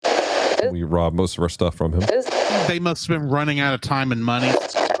We robbed most of our stuff from him. They must have been running out of time and money.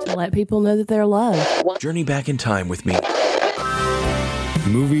 Let people know that they're loved. Journey back in time with me.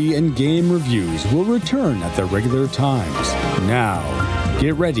 Movie and game reviews will return at their regular times. Now,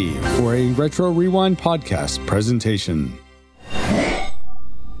 get ready for a Retro Rewind podcast presentation.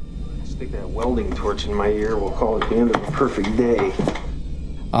 Stick that welding torch in my ear. We'll call it the end of a perfect day.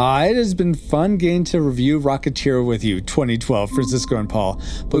 It has been fun getting to review Rocketeer with you, 2012, Francisco and Paul.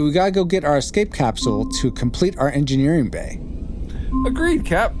 But we gotta go get our escape capsule to complete our engineering bay. Agreed,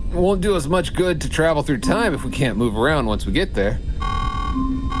 Cap. It won't do us much good to travel through time if we can't move around once we get there.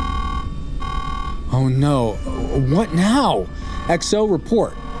 Oh no, what now? XO,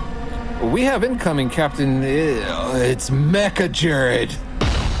 report. We have incoming, Captain. It's Mecha Jared.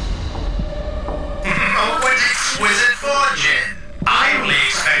 Oh, what exquisite fortune. I only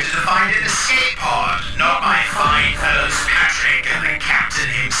expected to find an escape pod, not my fine fellows Patrick and the captain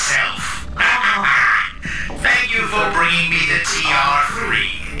himself. Thank you for bringing me the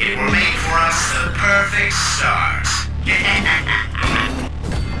TR-3. It will make for us the perfect start.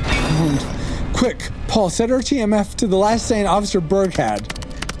 Quick, Paul, set our TMF to the last saying Officer Berg had.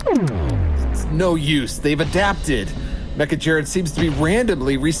 It's no use. They've adapted. Mecha Jared seems to be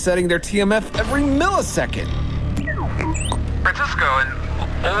randomly resetting their TMF every millisecond. Francisco and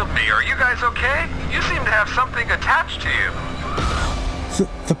Old Me, are you guys okay? You seem to have something attached to you.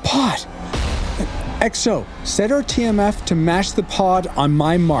 The pod. XO, set our TMF to match the pod on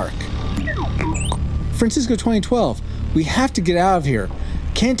my mark. Francisco 2012, we have to get out of here.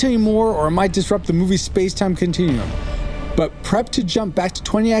 Can't tell you more or it might disrupt the movie's space-time continuum. But prep to jump back to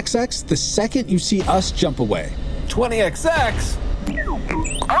 20XX the second you see us jump away. 20XX?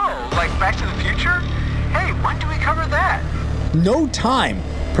 Oh, like Back to the Future? Hey, when do we cover that? No time.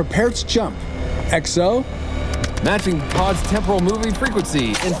 Prepare to jump. XO? Matching pod's temporal moving frequency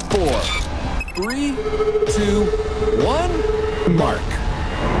in 4, 3, 2, 1, mark.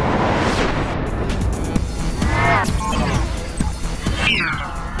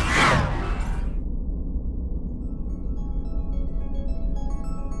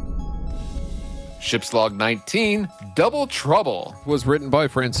 Ship's Log 19, Double Trouble. Was written by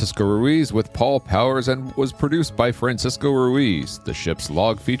Francisco Ruiz with Paul Powers and was produced by Francisco Ruiz. The ship's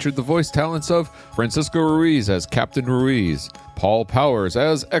log featured the voice talents of Francisco Ruiz as Captain Ruiz, Paul Powers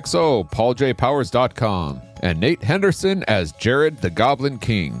as XO, PaulJPowers.com, and Nate Henderson as Jared the Goblin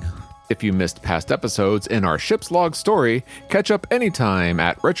King. If you missed past episodes in our ship's log story, catch up anytime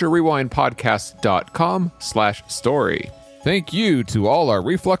at RetroRewindPodcast.com/story. Thank you to all our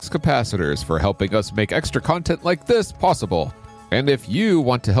Reflux capacitors for helping us make extra content like this possible. And if you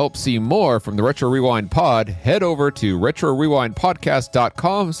want to help see more from the Retro Rewind Pod, head over to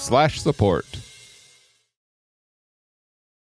RetroRewindPodcast.com/support.